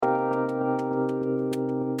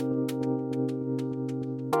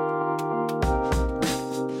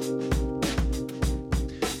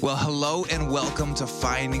Well, hello and welcome to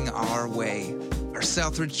Finding Our Way, our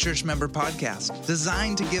Southridge Church member podcast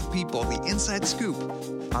designed to give people the inside scoop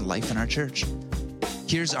on life in our church.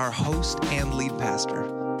 Here's our host and lead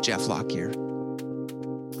pastor, Jeff Lockyer.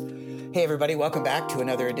 Hey, everybody. Welcome back to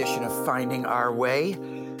another edition of Finding Our Way.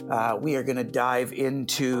 We are going to dive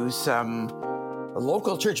into some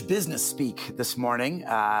local church business speak this morning,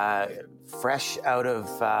 fresh out of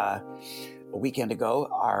a weekend ago,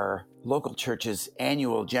 our local church's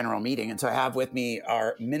annual general meeting. And so I have with me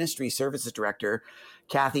our ministry services director,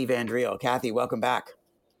 Kathy Van Driel. Kathy, welcome back.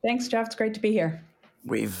 Thanks, Jeff. It's great to be here.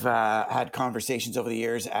 We've had conversations over the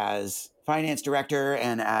years as finance director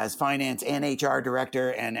and as finance and HR director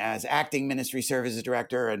and as acting ministry services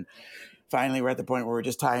director. And finally, we're at the point where we're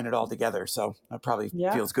just tying it all together. So that probably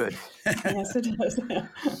feels good. Yes, it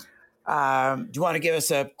does. Do you want to give us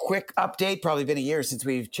a quick update? Probably been a year since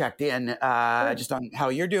we've checked in, just on how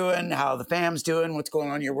you're doing, how the fam's doing, what's going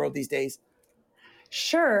on in your world these days.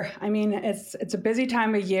 Sure. I mean, it's a busy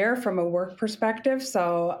time of year from a work perspective.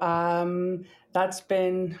 So that's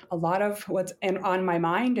been a lot of what's on my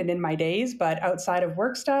mind and in my days. But outside of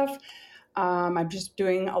work stuff, I'm just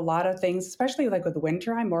doing a lot of things, especially like with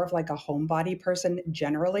winter. I'm more of like a homebody person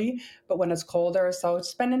generally, but when it's colder, so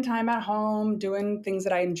spending time at home, doing things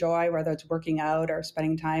that I enjoy, whether it's working out or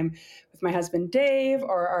spending time with my husband, Dave,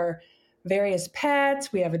 or our various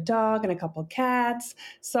pets. We have a dog and a couple of cats.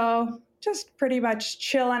 So just pretty much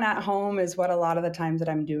chilling at home is what a lot of the times that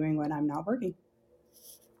I'm doing when I'm not working.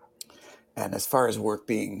 And as far as work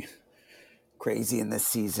being crazy in this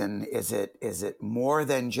season, is it more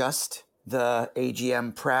than just the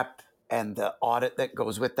AGM prep and the audit that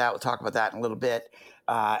goes with that? We'll talk about that in a little bit.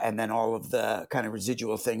 And then all of the kind of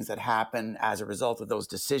residual things that happen as a result of those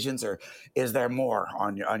decisions, or is there more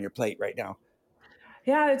on your plate right now?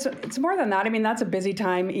 Yeah, it's more than that. I mean, that's a busy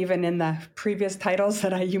time, even in the previous titles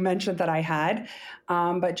that you mentioned that I had.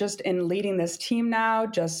 But just in leading this team now,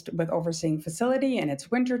 just with overseeing facility, and it's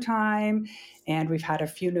winter time, and we've had a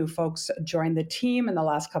few new folks join the team in the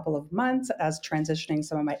last couple of months as transitioning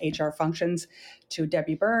some of my HR functions to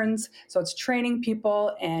Debbie Burns. So it's training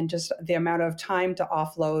people and just the amount of time to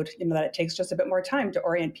offload, that it takes just a bit more time to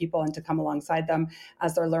orient people and to come alongside them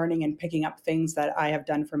as they're learning and picking up things that I have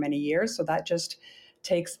done for many years. So that just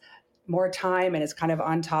takes more time and is kind of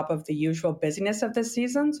on top of the usual busyness of this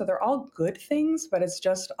season. So they're all good things, but it's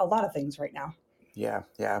just a lot of things right now. Yeah.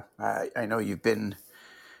 I know you've been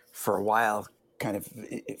for a while kind of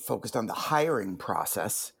focused on the hiring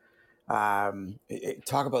process.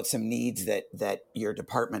 Talk about some needs that your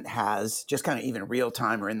department has, just kind of even real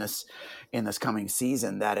time or in this coming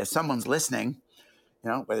season, that if someone's listening,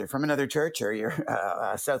 whether you're from another church or you're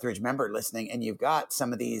a Southridge member listening, and you've got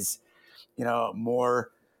some of these more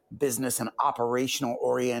business and operational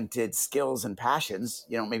oriented skills and passions,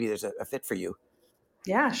 maybe there's a fit for you.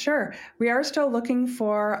 Yeah, sure. We are still looking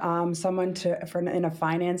for someone in a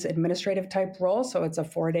finance administrative type role. So it's a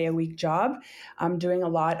 4-day-a-week job. I'm doing a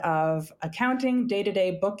lot of accounting,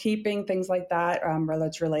 day-to-day bookkeeping, things like that, whether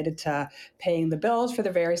it's related to paying the bills for the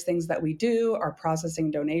various things that we do, or processing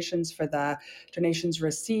donations for the donations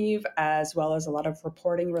received, as well as a lot of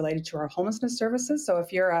reporting related to our homelessness services. So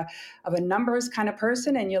if you're of a numbers kind of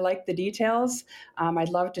person and you like the details, I'd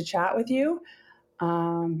love to chat with you.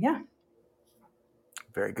 Yeah.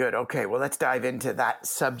 Very good. Okay, well, let's dive into that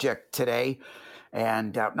subject today.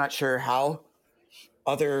 And I'm not sure how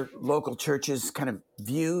other local churches kind of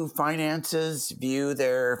view finances, view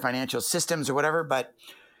their financial systems or whatever, but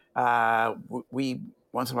we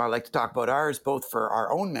once in a while like to talk about ours, both for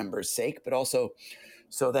our own members' sake, but also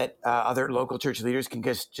so that other local church leaders can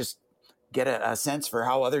just get a sense for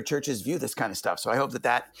how other churches view this kind of stuff. So I hope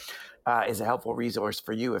that is a helpful resource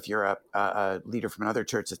for you if you're a leader from another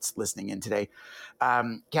church that's listening in today.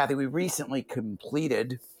 Kathy, we recently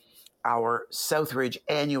completed our Southridge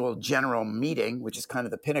annual general meeting, which is kind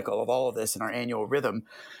of the pinnacle of all of this in our annual rhythm.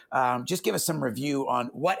 Just give us some review on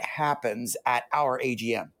what happens at our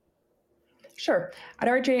AGM. Sure. At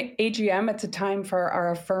our AGM, it's a time for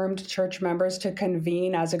our affirmed church members to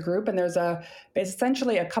convene as a group. And there's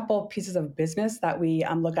essentially a couple pieces of business that we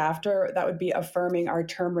look after. That would be affirming our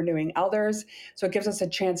term renewing elders. So it gives us a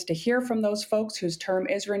chance to hear from those folks whose term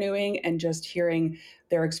is renewing and just hearing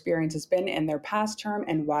their experience has been in their past term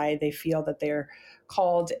and why they feel that they're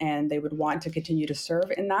called and they would want to continue to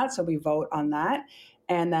serve in that. So we vote on that.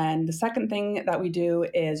 And then the second thing that we do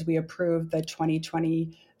is we approve the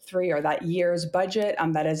 2023 or that year's budget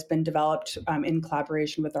that has been developed in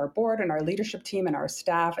collaboration with our board and our leadership team and our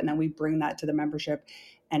staff. And then we bring that to the membership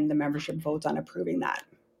and the membership votes on approving that.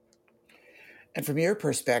 And from your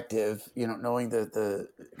perspective, knowing the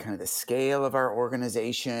kind of the scale of our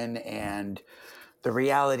organization and the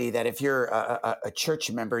reality that if you're a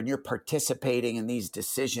church member and you're participating in these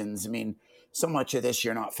decisions, I mean, so much of this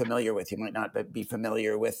you're not familiar with. You might not be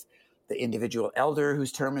familiar with the individual elder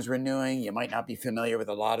whose term is renewing. You might not be familiar with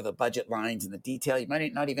a lot of the budget lines and the detail. You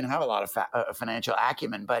might not even have a lot of financial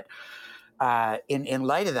acumen. But in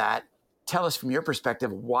light of that, tell us from your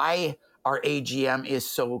perspective why our AGM is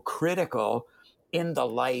so critical in the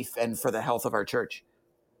life and for the health of our church.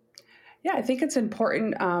 Yeah, I think it's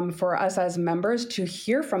important for us as members to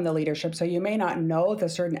hear from the leadership. So you may not know the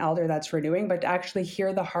certain elder that's renewing, but to actually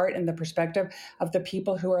hear the heart and the perspective of the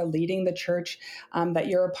people who are leading the church that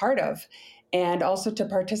you're a part of. And also to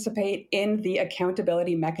participate in the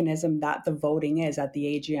accountability mechanism that the voting is at the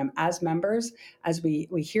AGM as members, as we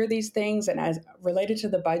hear these things and as related to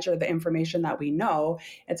the budget or the information that we know,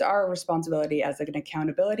 it's our responsibility as an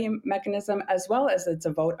accountability mechanism, as well as it's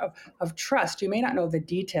a vote of trust. You may not know the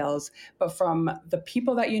details, but from the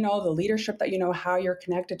people that you know, the leadership that you know, how you're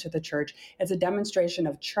connected to the church, it's a demonstration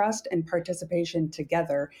of trust and participation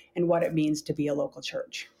together in what it means to be a local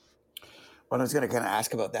church. Well, I was going to kind of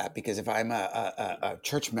ask about that because if I'm a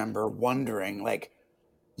church member wondering, like,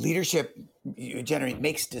 leadership generally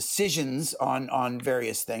makes decisions on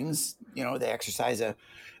various things. They exercise a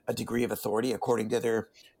degree of authority according to their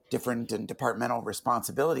different and departmental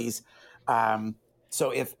responsibilities.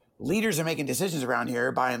 So if leaders are making decisions around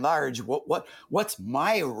here, by and large, what's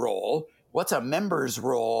my role? What's a member's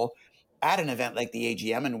role at an event like the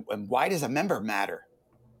AGM, and why does a member matter?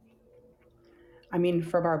 I mean,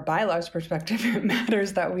 from our bylaws perspective, it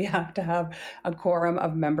matters that we have to have a quorum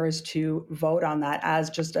of members to vote on that as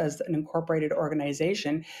just as an incorporated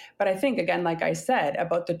organization. But I think, again, like I said,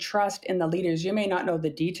 about the trust in the leaders, you may not know the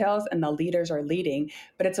details and the leaders are leading,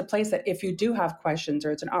 but it's a place that if you do have questions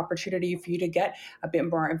or it's an opportunity for you to get a bit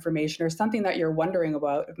more information or something that you're wondering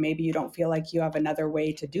about, if maybe you don't feel like you have another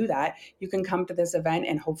way to do that, you can come to this event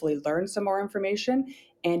and hopefully learn some more information.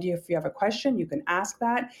 And if you have a question, you can ask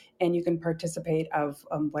that and you can participate of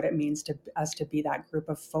what it means to us to be that group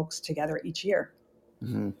of folks together each year.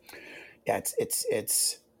 Mm-hmm. Yeah,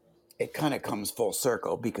 it kind of comes full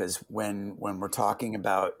circle because when we're talking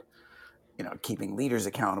about keeping leaders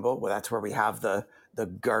accountable, well, that's where we have the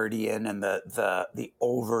guardian and the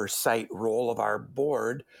oversight role of our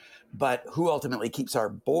board. But who ultimately keeps our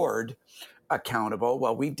board accountable?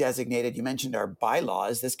 Well, we've designated. You mentioned our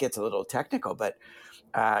bylaws. This gets a little technical, but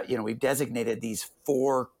we've designated these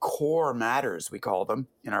 4 core matters, we call them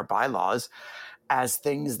in our bylaws, as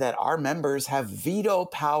things that our members have veto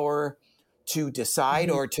power to decide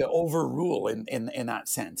or to overrule in that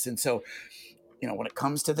sense. And so, when it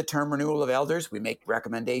comes to the term renewal of elders, we make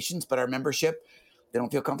recommendations, but our membership, they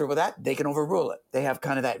don't feel comfortable with that, they can overrule it. They have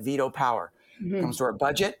kind of that veto power. When it comes to our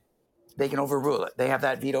budget, they can overrule it. They have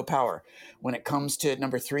that veto power. When it comes to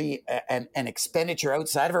number 3, an expenditure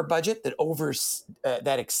outside of our budget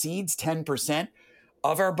that exceeds 10%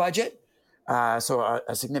 of our budget, so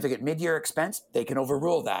a significant mid-year expense, they can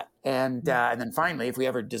overrule that. And then finally, if we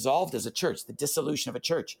ever dissolved as a church, the dissolution of a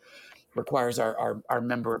church requires our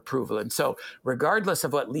member approval. And so regardless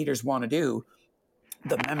of what leaders want to do,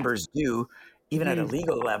 the members do, even at a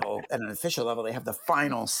legal level, at an official level, they have the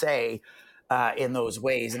final say in those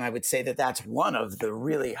ways. And I would say that that's one of the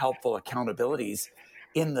really helpful accountabilities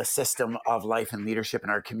in the system of life and leadership in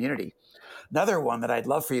our community. Another one that I'd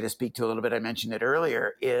love for you to speak to a little bit, I mentioned it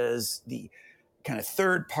earlier, is the kind of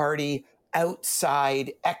third-party,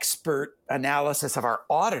 outside expert analysis of our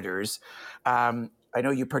auditors. I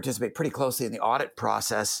know you participate pretty closely in the audit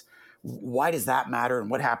process. Why does that matter and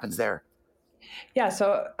what happens there? Yeah,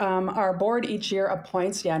 so our board each year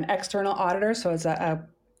appoints an external auditor. So it's a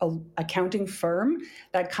accounting firm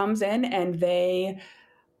that comes in and they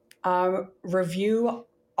review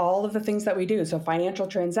all of the things that we do. So financial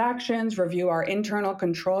transactions, review our internal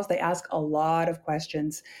controls. They ask a lot of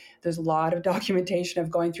questions. There's a lot of documentation of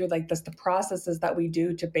going through like this, the processes that we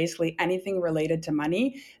do to basically anything related to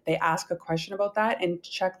money. They ask a question about that and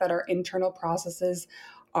check that our internal processes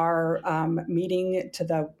are meeting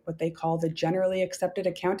to what they call the generally accepted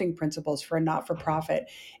accounting principles for a not-for-profit.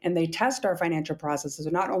 And they test our financial processes.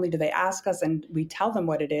 So not only do they ask us and we tell them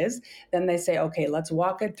what it is, then they say, okay, let's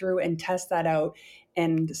walk it through and test that out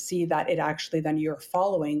and see that it actually then you're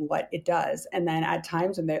following what it does. And then at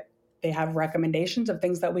times when they have recommendations of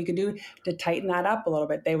things that we can do to tighten that up a little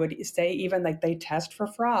bit. They would say even like they test for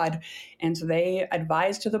fraud. And so they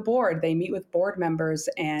advise to the board. They meet with board members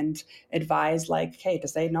and advise like, hey, to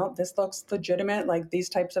say, no, this looks legitimate. Like these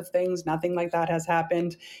types of things, nothing like that has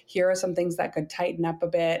happened. Here are some things that could tighten up a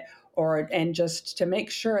bit. and just to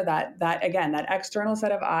make sure that again, that external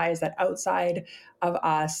set of eyes, that outside of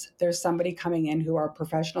us, there's somebody coming in who are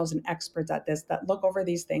professionals and experts at this, that look over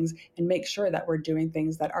these things and make sure that we're doing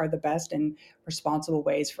things that are the best and responsible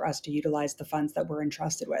ways for us to utilize the funds that we're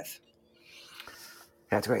entrusted with.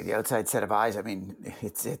 That's great. The outside set of eyes. I mean,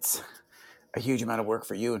 it's a huge amount of work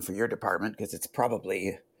for you and for your department, because it's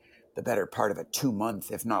probably the better part of a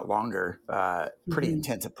 2-month, if not longer, pretty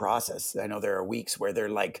intensive process. I know there are weeks where they're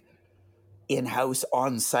like in-house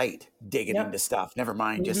on site digging into stuff, never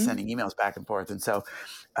mind just sending emails back and forth. And so,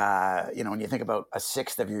 when you think about a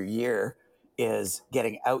sixth of your year is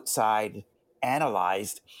getting outside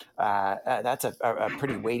analyzed, that's a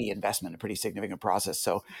pretty weighty investment, a pretty significant process.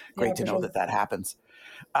 So great to know that happens.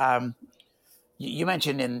 You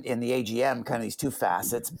mentioned in the AGM kind of these two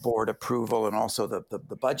facets, board approval and also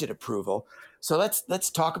the budget approval. So let's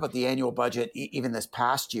talk about the annual budget, even this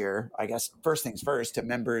past year. I guess first things first, to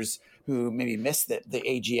members who maybe missed the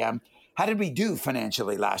AGM, how did we do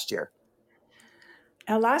financially last year?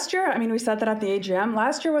 Last year, we said that at the AGM,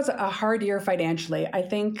 last year was a hard year financially. I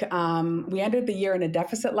think we ended the year in a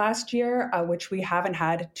deficit last year, which we haven't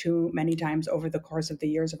had too many times over the course of the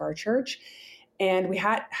years of our church. And we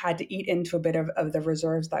had to eat into a bit of the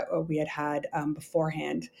reserves that we had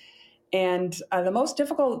beforehand. And the most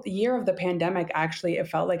difficult year of the pandemic, actually, it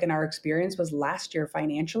felt like in our experience, was last year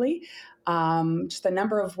financially. Just a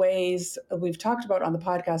number of ways we've talked about on the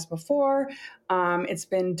podcast before. It's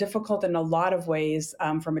been difficult in a lot of ways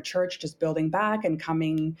from a church just building back and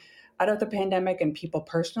coming out of the pandemic, and people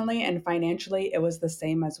personally and financially, it was the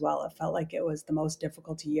same as well. It felt like it was the most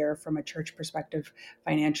difficult year from a church perspective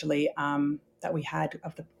financially that we had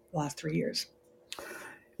of the last 3 years.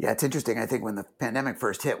 Yeah, it's interesting. I think when the pandemic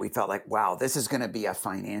first hit, we felt like, wow, this is going to be a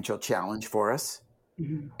financial challenge for us.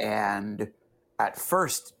 And at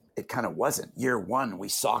first, it kind of wasn't. Year one, we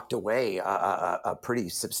socked away a pretty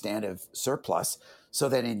substantive surplus. So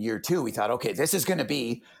then in year two, we thought, okay, this is going to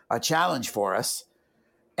be a challenge for us,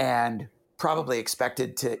 and probably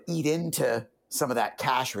expected to eat into some of that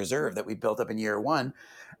cash reserve that we built up in year one,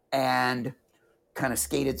 and kind of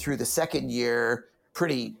skated through the second year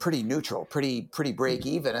pretty neutral, pretty break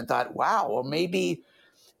even, and thought, wow, well, maybe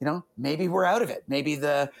we're out of it. Maybe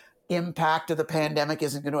the impact of the pandemic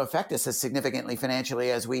isn't going to affect us as significantly financially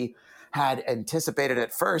as we had anticipated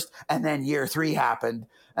at first. And then year three happened,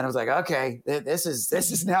 and I was like, okay, this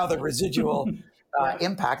is now the residual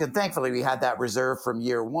impact. And thankfully, we had that reserve from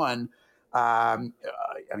year one.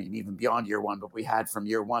 Even beyond year one, but we had from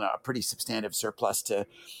year one a pretty substantive surplus to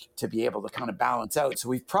be able to kind of balance out. So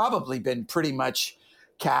we've probably been pretty much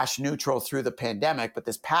cash neutral through the pandemic, but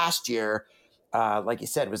this past year, like you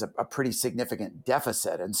said, was a pretty significant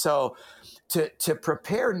deficit. And so to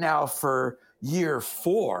prepare now for year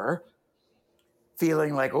four,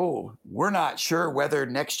 feeling like, oh, we're not sure whether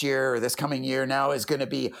next year or this coming year now is going to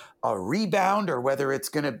be a rebound or whether it's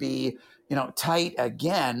going to be, tight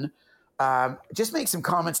again. Just make some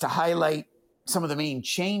comments to highlight some of the main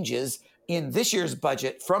changes in this year's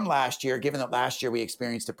budget from last year, given that last year we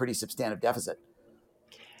experienced a pretty substantive deficit.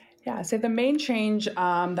 Yeah, so the main change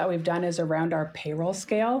that we've done is around our payroll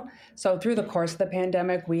scale. So through the course of the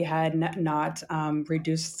pandemic, we had not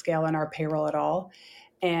reduced scale in our payroll at all.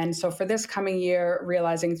 And so for this coming year,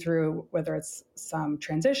 realizing through whether it's some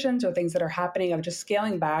transitions or things that are happening of just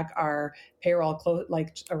scaling back our payroll,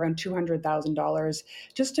 like around $200,000,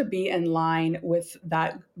 just to be in line with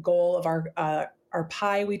that goal of our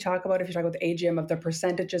pie we talk about, if you talk about the AGM, of the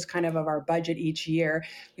percentages kind of our budget each year.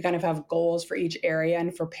 We kind of have goals for each area.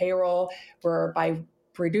 And for payroll, by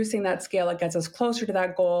reducing that scale, it gets us closer to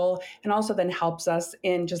that goal, and also then helps us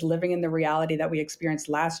in just living in the reality that we experienced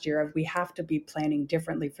last year of we have to be planning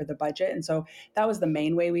differently for the budget. And so that was the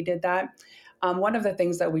main way we did that. One of the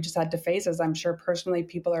things that we just had to face, as I'm sure personally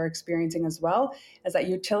people are experiencing as well, is that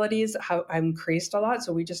utilities have increased a lot.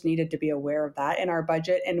 So we just needed to be aware of that in our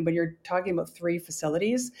budget. And when you're talking about 3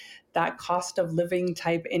 facilities, that cost of living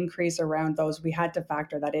type increase around those, we had to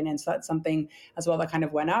factor that in. And so that's something as well that kind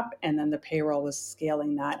of went up. And then the payroll was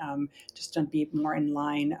scaling that just to be more in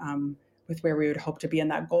line with where we would hope to be in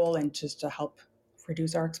that goal, and just to help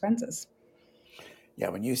reduce our expenses. Yeah,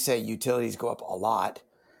 when you say utilities go up a lot,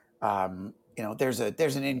 there's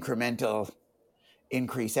an incremental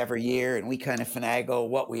increase every year, and we kind of finagle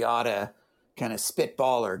what we ought to kind of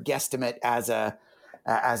spitball or guesstimate as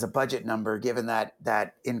a budget number, given that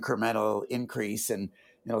incremental increase. And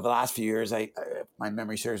the last few years, my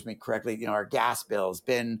memory serves me correctly, our gas bill's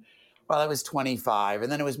been, well, it was 25,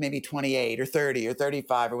 and then it was maybe 28 or 30 or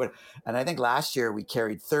 35 or what. And I think last year we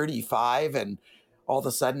carried 35, and all of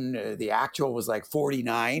a sudden the actual was like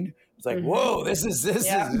 49. It's like, Hmm. whoa, Yeah. this is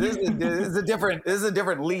a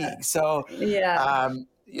different league. So, Yeah.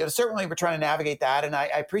 certainly we're trying to navigate that. And I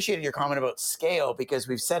appreciated your comment about scale, because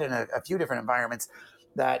we've said in a few different environments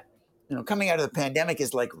that, coming out of the pandemic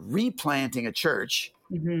is like replanting a church,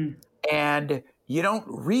 Hmm. and you don't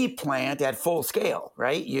replant at full scale,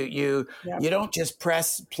 right? Yeah. You don't just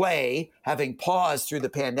press play, having paused through the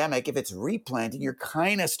pandemic. If it's replanting, you're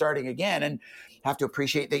kind of starting again, and have to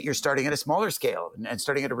appreciate that you're starting at a smaller scale and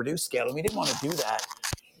starting at a reduced scale. And we didn't want to do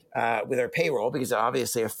that with our payroll, because it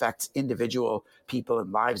obviously affects individual people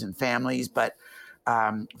and lives and families. But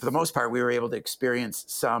for the most part, we were able to experience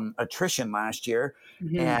some attrition last year,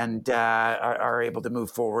 Hmm. and are able to move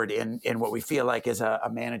forward in what we feel like is a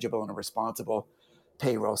manageable and a responsible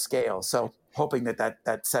payroll scale. So hoping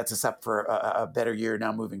that sets us up for a better year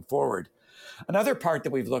now moving forward. Another part that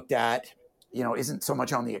we've looked at, isn't so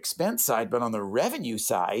much on the expense side, but on the revenue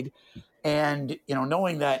side. And,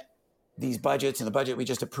 knowing that these budgets and the budget we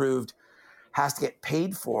just approved has to get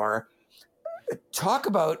paid for, talk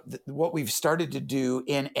about what we've started to do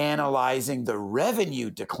in analyzing the revenue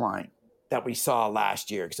decline that we saw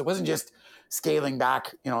last year. Because it wasn't just scaling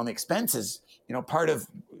back, on the expenses. Part of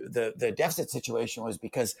the deficit situation was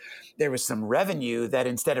because there was some revenue that,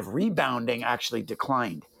 instead of rebounding, actually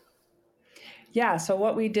declined. Yeah. So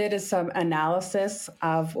what we did is some analysis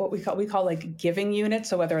of what we call like giving units.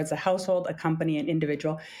 So whether it's a household, a company, an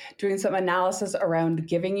individual, doing some analysis around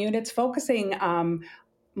giving units, focusing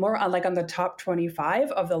more on like on the top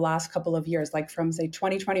 25 of the last couple of years, like from say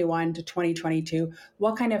 2021 to 2022,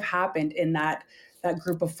 what kind of happened in that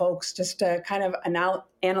group of folks, just to kind of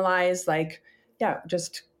analyze, like, yeah,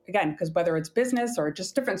 just again, because whether it's business or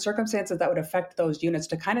just different circumstances that would affect those units,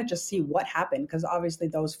 to kind of just see what happened, because obviously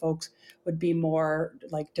those folks would be more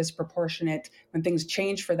like disproportionate when things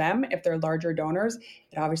change for them. If they're larger donors,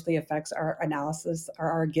 it obviously affects our analysis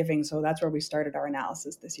or our giving. So that's where we started our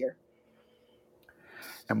analysis this year.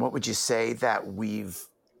 And what would you say that we've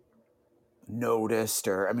noticed?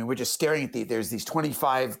 Or, I mean, we're just staring at there's these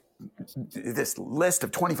 25, this list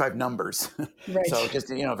of 25 numbers. Right. So just,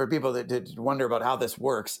 for people that wonder about how this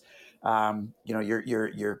works,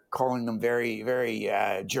 you're calling them very, very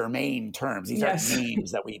germane terms. These aren't Yes.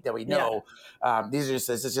 names that we know. This is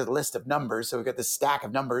just a list of numbers. So we've got this stack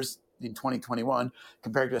of numbers in 2021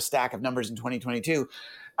 compared to a stack of numbers in 2022.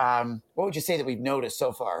 What would you say that we've noticed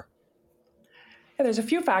so far? Yeah, there's a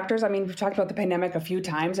few factors. I mean, we've talked about the pandemic a few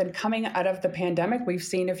times, and coming out of the pandemic, we've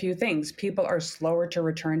seen a few things. People are slower to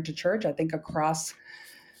return to church. I think across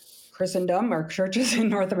Christendom, or churches in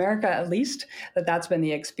North America at least, that's been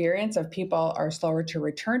the experience of people are slower to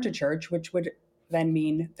return to church, which would then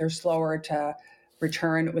mean they're slower to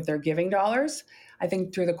return with their giving dollars. I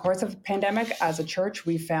think through the course of the pandemic, as a church,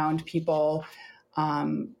 we found people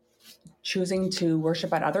choosing to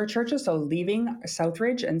worship at other churches, so leaving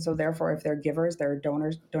Southridge, and so therefore, if they're givers, their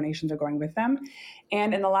donations are going with them.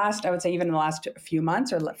 And in the last, I would say, even in the last few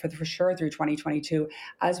months, or for sure through 2022,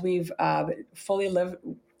 as we've fully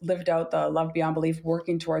lived out the Love Beyond Belief,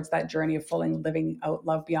 working towards that journey of fully living out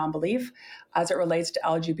Love Beyond Belief, as it relates to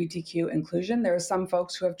LGBTQ inclusion, there are some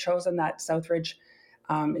folks who have chosen that Southridge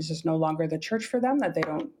is just no longer the church for them, that they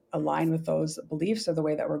don't align with those beliefs or the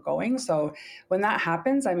way that we're going. So when that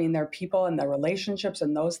happens, I mean, there are people and the relationships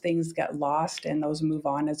and those things get lost and those move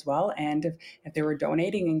on as well. And if they were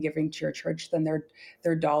donating and giving to your church, then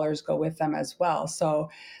their dollars go with them as well. So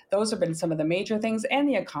those have been some of the major things. And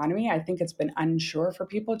the economy, I think it's been unsure for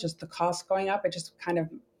people, just the costs going up. It just kind of,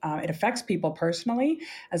 it affects people personally,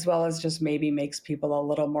 as well as just maybe makes people a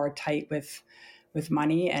little more tight with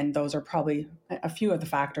money. And those are probably a few of the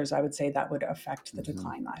factors I would say that would affect the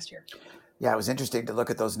decline last year. Yeah, it was interesting to look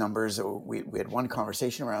at those numbers. We had one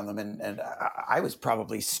conversation around them, and I was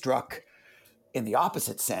probably struck in the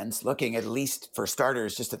opposite sense, looking at least for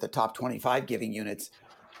starters, just at the top 25 giving units,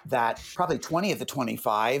 that probably 20 of the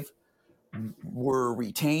 25 were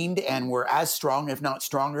retained and were as strong, if not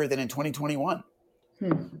stronger, than in 2021.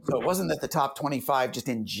 So it wasn't that the top 25 just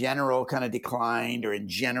in general kind of declined or in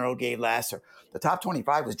general gave less. Or the top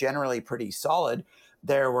 25 was generally pretty solid.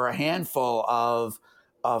 There were a handful of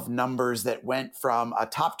numbers that went from a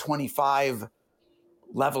top 25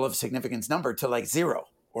 level of significance number to like zero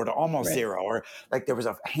or to almost Right. zero. Or like there was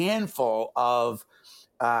a handful of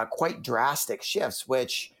quite drastic shifts,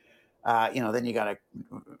 which, then you got to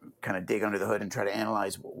kind of dig under the hood and try to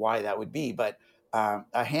analyze why that would be. But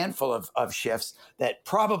a handful of shifts that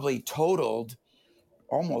probably totaled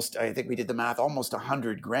almost, I think we did the math, almost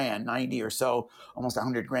 100 grand, 90 or so, almost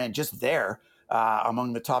 100 grand just there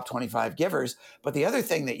among the top 25 givers. But the other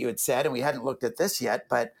thing that you had said, and we hadn't looked at this yet,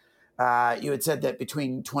 but you had said that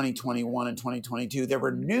between 2021 and 2022, there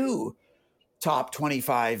were new top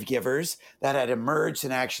 25 givers that had emerged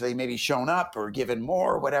and actually maybe shown up or given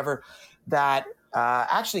more, or whatever, that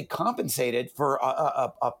actually compensated for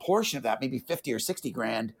a portion of that, maybe 50 or 60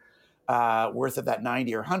 grand worth of that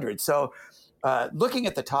 90 or 100. So looking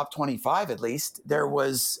at the top 25, at least, there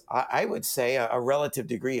was, I would say, a relative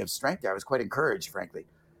degree of strength there. I was quite encouraged, frankly.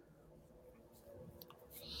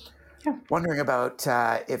 Yeah. Wondering about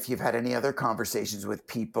if you've had any other conversations with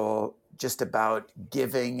people just about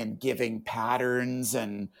giving and giving patterns,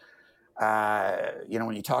 and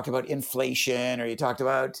when you talked about inflation, or you talked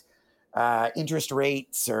about interest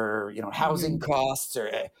rates, or housing costs,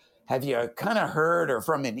 or have you kind of heard, or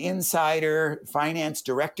from an insider finance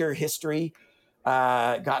director history,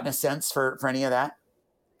 gotten a sense for any of that?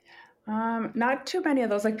 Not too many of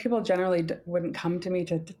those. Like, people generally wouldn't come to me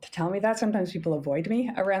to tell me that. Sometimes people avoid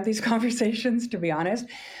me around these conversations, to be honest.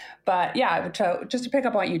 But yeah, just to pick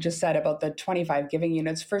up on what you just said about the 25 giving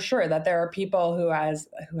units, for sure that there are people who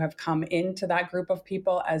have come into that group of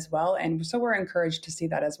people as well. And so we're encouraged to see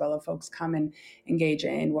that as well, if folks come and engage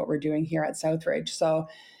in what we're doing here at Southridge. So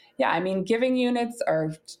yeah, I mean, giving units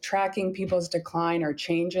are tracking people's decline or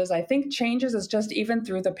changes. I think changes is just even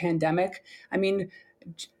through the pandemic. I mean,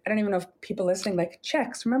 I don't even know if people listening, like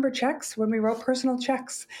checks. Remember checks, when we wrote personal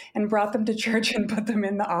checks and brought them to church and put them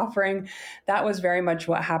in the offering? That was very much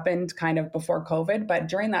what happened kind of before COVID. But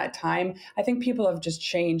during that time, I think people have just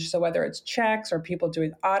changed. So whether it's checks or people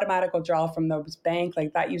doing automatic withdrawal from those bank,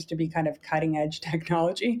 like that used to be kind of cutting edge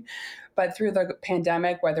technology. But through the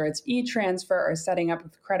pandemic, whether it's e-transfer or setting up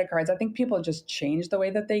with credit cards, I think people just change the way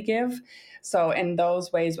that they give. So in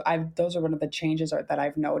those ways, those are one of the changes that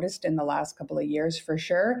I've noticed in the last couple of years, for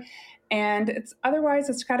sure. And it's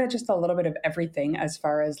kind of just a little bit of everything as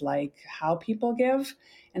far as like how people give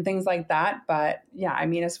and things like that. But yeah, I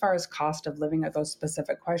mean, as far as cost of living, at those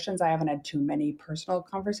specific questions, I haven't had too many personal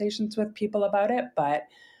conversations with people about it. But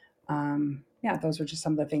yeah, those are just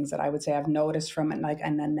some of the things that I would say I've noticed from like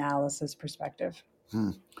an analysis perspective.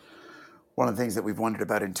 One of the things that we've wondered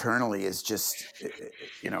about internally is just,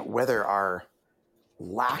 whether our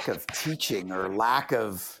lack of teaching or lack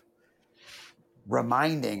of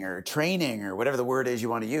reminding or training, or whatever the word is you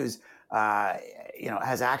want to use,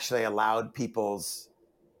 has actually allowed people's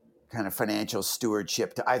kind of financial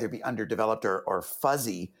stewardship to either be underdeveloped or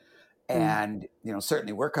fuzzy. And,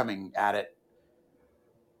 certainly we're coming at it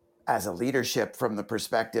as a leadership from the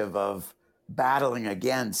perspective of battling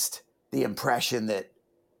against the impression that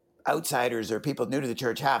outsiders or people new to the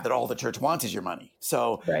church have, that all the church wants is your money.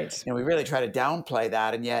 So, Right. we really try to downplay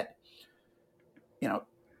that. And yet,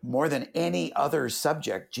 more than any other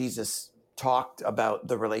subject, Jesus talked about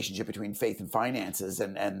the relationship between faith and finances,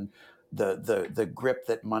 and the grip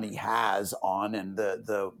that money has on, and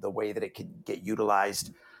the way that it can get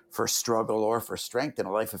utilized for struggle or for strength in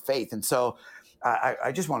a life of faith. And so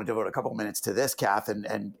I just want to devote a couple minutes to this, Kath,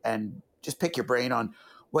 and just pick your brain on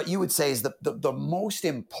what you would say is the most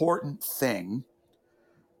important thing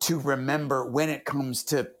to remember when it comes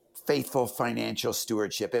to faithful financial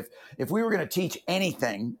stewardship. If we were going to teach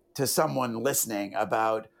anything to someone listening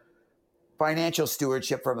about financial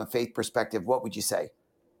stewardship from a faith perspective, what would you say?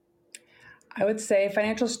 I would say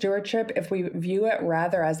financial stewardship, if we view it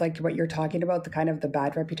rather as like what you're talking about, the kind of the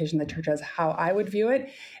bad reputation the church has, how I would view it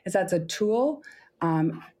is that's a tool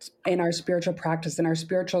in our spiritual practice, in our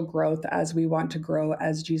spiritual growth, as we want to grow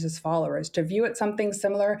as Jesus followers, to view it something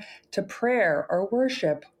similar to prayer or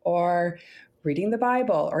worship or reading the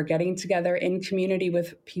Bible or getting together in community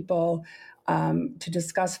with people to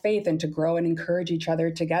discuss faith and to grow and encourage each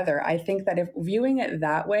other together. I think that if viewing it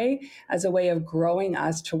that way as a way of growing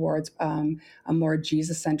us towards a more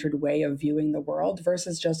Jesus-centered way of viewing the world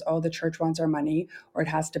versus just, the church wants our money or it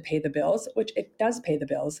has to pay the bills, which it does pay the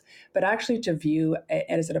bills, but actually to view it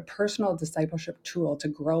as a personal discipleship tool to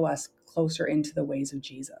grow us closer into the ways of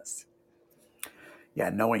Jesus. Yeah,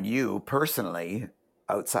 knowing you personally,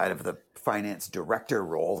 outside of the finance director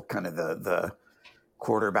role, kind of the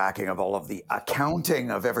quarterbacking of all of the accounting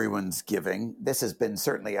of everyone's giving, this has been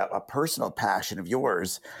certainly a personal passion of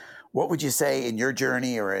yours. What would you say in your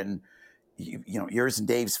journey, or in yours and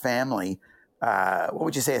Dave's family, what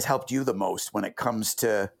would you say has helped you the most when it comes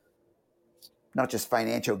to not just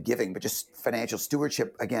financial giving, but just financial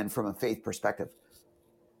stewardship, again, from a faith perspective?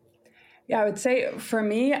 Yeah, I would say for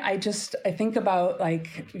me, I think about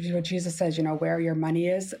like what Jesus says, where your money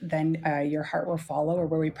is, then your heart will follow, or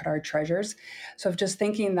where we put our treasures. So of just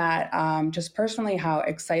thinking that, just personally, how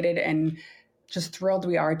excited and just thrilled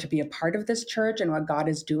we are to be a part of this church and what God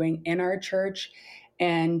is doing in our church,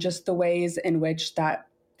 and just the ways in which that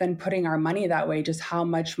then putting our money that way, just how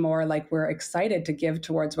much more like we're excited to give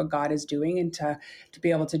towards what God is doing, and to be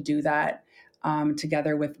able to do that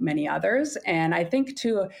together with many others. And I think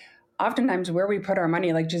too, oftentimes where we put our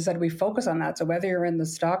money, like you said, we focus on that. So whether you're in the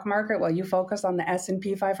stock market, well, you focus on the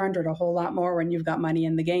S&P 500 a whole lot more when you've got money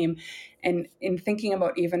in the game. And in thinking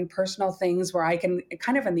about even personal things where I can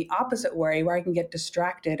kind of in the opposite way, where I can get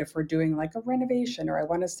distracted if we're doing like a renovation or I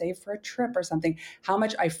want to save for a trip or something, how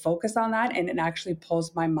much I focus on that, and it actually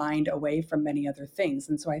pulls my mind away from many other things.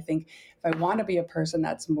 And so I think if I want to be a person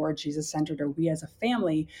that's more Jesus-centered, or we as a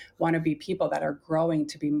family want to be people that are growing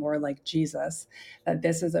to be more like Jesus, that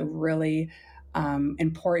this is a really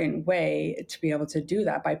important way to be able to do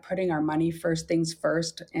that by putting our money first things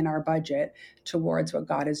first in our budget towards what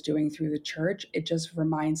God is doing through the church. It just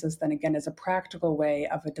reminds us then again, as a practical way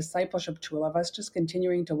of a discipleship tool of us just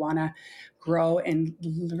continuing to want to grow and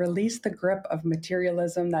release the grip of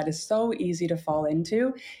materialism that is so easy to fall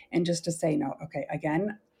into, and just to say, no, okay,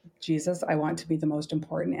 again, Jesus, I want to be the most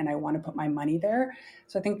important and I want to put my money there.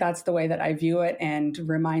 So I think that's the way that I view it, and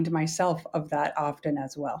remind myself of that often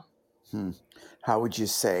as well. How would you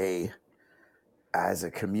say, as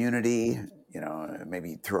a community,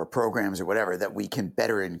 maybe through our programs or whatever, that we can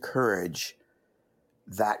better encourage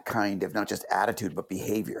that kind of not just attitude, but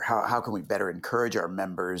behavior? How can we better encourage our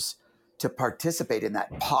members to participate in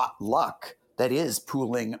that potluck that is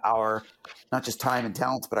pooling our, not just time and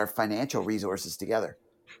talents, but our financial resources together?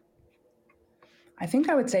 I think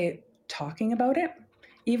I would say talking about it,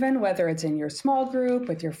 even whether it's in your small group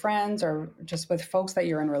with your friends or just with folks that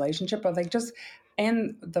you're in relationship with, like just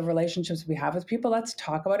in the relationships we have with people, let's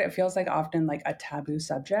talk about it. It feels like often like a taboo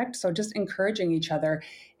subject. So just encouraging each other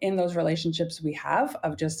in those relationships we have,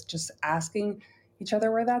 of just asking each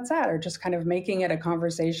other where that's at, or just kind of making it a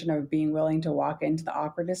conversation of being willing to walk into the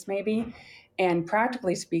awkwardness maybe. And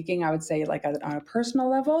practically speaking, I would say like on a personal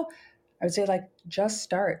level, I would say like just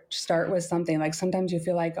start with something. Like sometimes you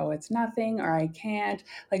feel like, oh, it's nothing or I can't,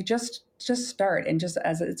 like just start. And just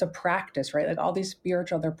as it's a practice, right? Like all these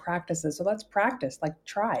spiritual, they're practices. So let's practice, like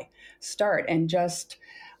try, start, and just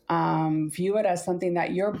view it as something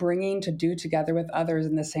that you're bringing to do together with others,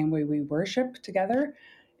 in the same way we worship together,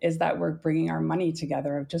 is that we're bringing our money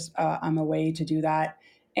together, of just a way to do that.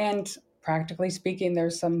 And practically speaking,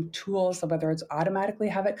 there's some tools, so whether it's automatically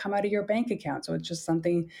have it come out of your bank account. So it's just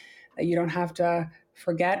something that you don't have to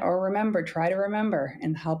forget or remember, try to remember,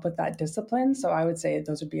 and help with that discipline. So I would say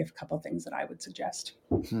those would be a couple of things that I would suggest.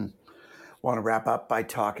 Want to wrap up by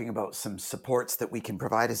talking about some supports that we can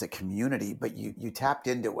provide as a community, but you tapped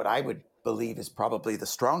into what I would believe is probably the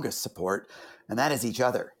strongest support, and that is each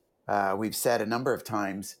other. We've said a number of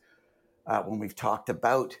times when we've talked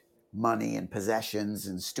about money and possessions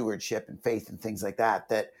and stewardship and faith and things like that,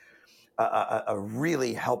 that a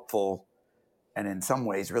really helpful and in some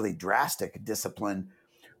ways really drastic discipline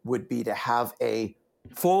would be to have a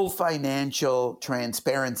full financial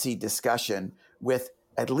transparency discussion with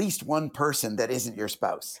at least one person that isn't your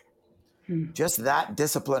spouse. Just that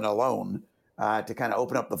discipline alone to kind of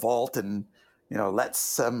open up the vault and let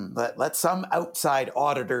some outside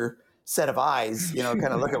auditor set of eyes kind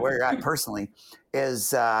of look at where you're at personally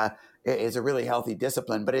is a really healthy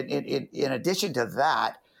discipline. But in addition to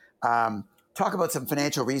that, talk about some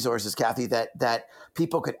financial resources, Kathy, that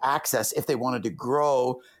people could access if they wanted to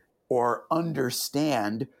grow or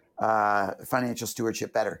understand financial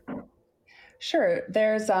stewardship better. Sure.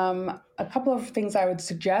 There's a couple of things I would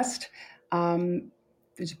suggest.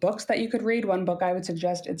 There's books that you could read. One book I would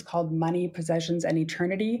suggest, it's called Money, Possessions, and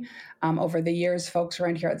Eternity. Over the years, folks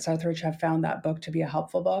around here at Southridge have found that book to be a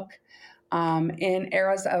helpful book. In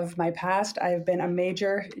eras of my past, I've been a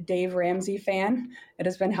major Dave Ramsey fan. It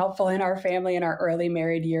has been helpful in our family in our early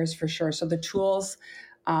married years for sure. So the tools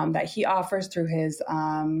that he offers through his,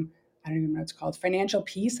 I don't even know what it's called, Financial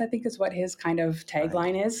Peace, I think is what his kind of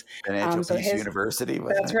tagline is. Financial Peace University.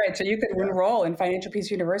 That's right. So you could enroll in Financial Peace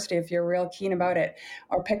University if you're real keen about it,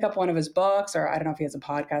 or pick up one of his books, or I don't know if he has a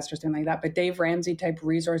podcast or something like that, but Dave Ramsey type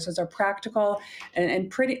resources are practical and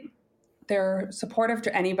pretty, they're supportive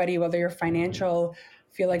to anybody, whether you're feel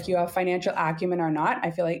like you have financial acumen or not. I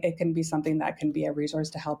feel like it can be something that can be a resource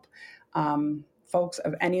to help folks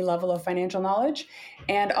of any level of financial knowledge.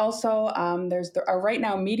 And also there's right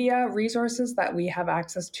now media resources that we have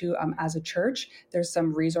access to as a church. There's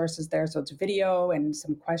some resources there. So it's video and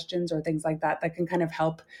some questions or things like that can kind of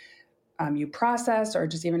help you process or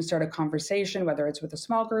just even start a conversation, whether it's with a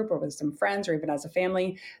small group or with some friends or even as a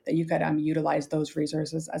family, that you could utilize those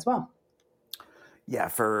resources as well. Yeah,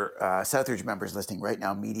 for Southridge members listening right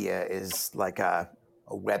now, media is like a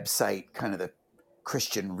website, kind of the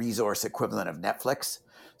Christian resource equivalent of Netflix.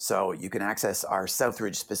 So you can access our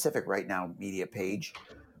Southridge specific Right Now media page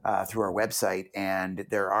through our website. And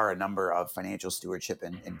there are a number of financial stewardship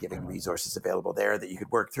and giving resources available there that you could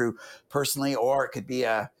work through personally, or it could be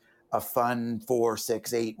a fun 4,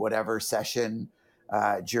 6, 8, whatever session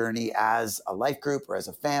journey as a life group or as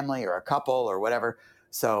a family or a couple or whatever.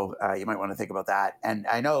 So you might want to think about that. And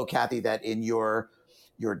I know, Kathy, that in your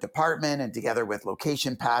department and together with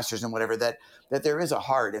location pastors and whatever, that there is a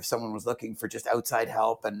heart if someone was looking for just outside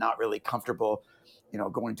help and not really comfortable,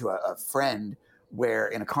 going to a friend, where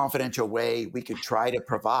in a confidential way we could try to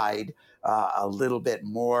provide a little bit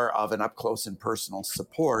more of an up close and personal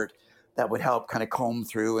support that would help kind of comb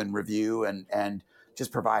through and review and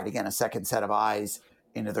just provide, again, a second set of eyes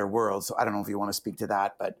into their world. So I don't know if you want to speak to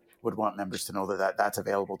that, but would want members to know that that's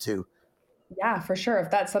available too. Yeah, for sure.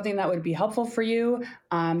 If that's something that would be helpful for you,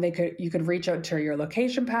 you could reach out to your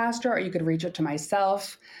location pastor, or you could reach out to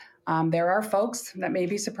myself. There are folks that may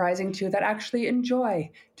be surprising too that actually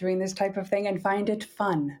enjoy doing this type of thing and find it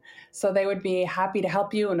fun. So they would be happy to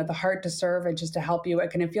help you and with a heart to serve and just to help you.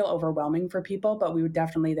 It can feel overwhelming for people, but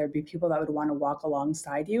there'd be people that would want to walk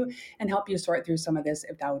alongside you and help you sort through some of this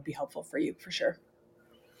if that would be helpful for you, for sure.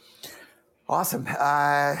 Awesome.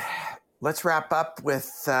 Let's wrap up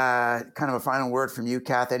with kind of a final word from you,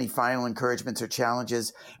 Kath. Any final encouragements or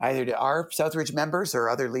challenges, either to our Southridge members or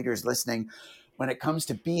other leaders listening, when it comes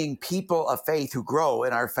to being people of faith who grow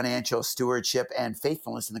in our financial stewardship and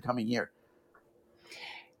faithfulness in the coming year?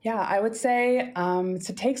 Yeah, I would say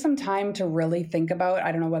to take some time to really think about,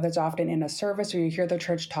 I don't know whether it's often in a service or you hear the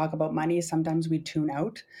church talk about money, sometimes we tune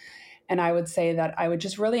out. And I would say that I would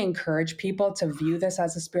just really encourage people to view this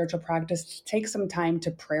as a spiritual practice, to take some time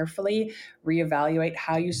to prayerfully reevaluate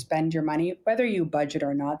how you spend your money, whether you budget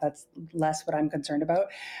or not. That's less what I'm concerned about.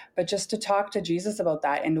 But just to talk to Jesus about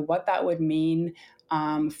that and what that would mean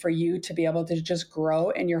for you to be able to just grow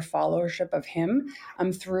in your followership of him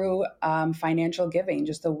through financial giving,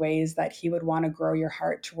 just the ways that he would want to grow your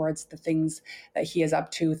heart towards the things that he is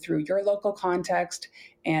up to through your local context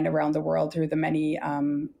and around the world through the many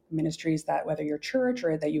ministries that whether your church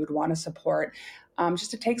or that you would want to support,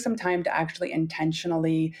 just to take some time to actually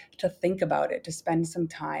intentionally to think about it, to spend some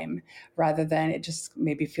time rather than it just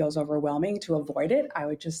maybe feels overwhelming to avoid it. I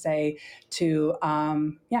would just say to,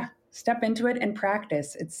 step into it and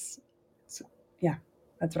practice. It's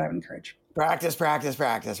that's what I would encourage. Practice, right? That's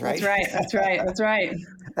right.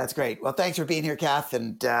 That's great. Well, thanks for being here, Kath.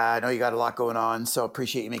 And I know you got a lot going on, so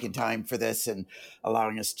appreciate you making time for this and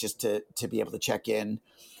allowing us just to be able to check in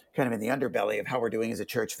kind of in the underbelly of how we're doing as a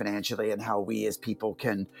church financially and how we as people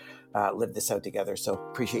can live this out together. So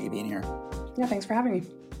appreciate you being here. Yeah, thanks for having me.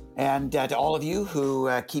 And to all of you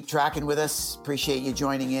who keep tracking with us, appreciate you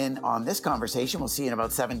joining in on this conversation. We'll see you in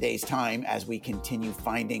about 7 days' time as we continue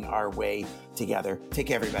finding our way together. Take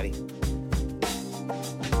care, everybody.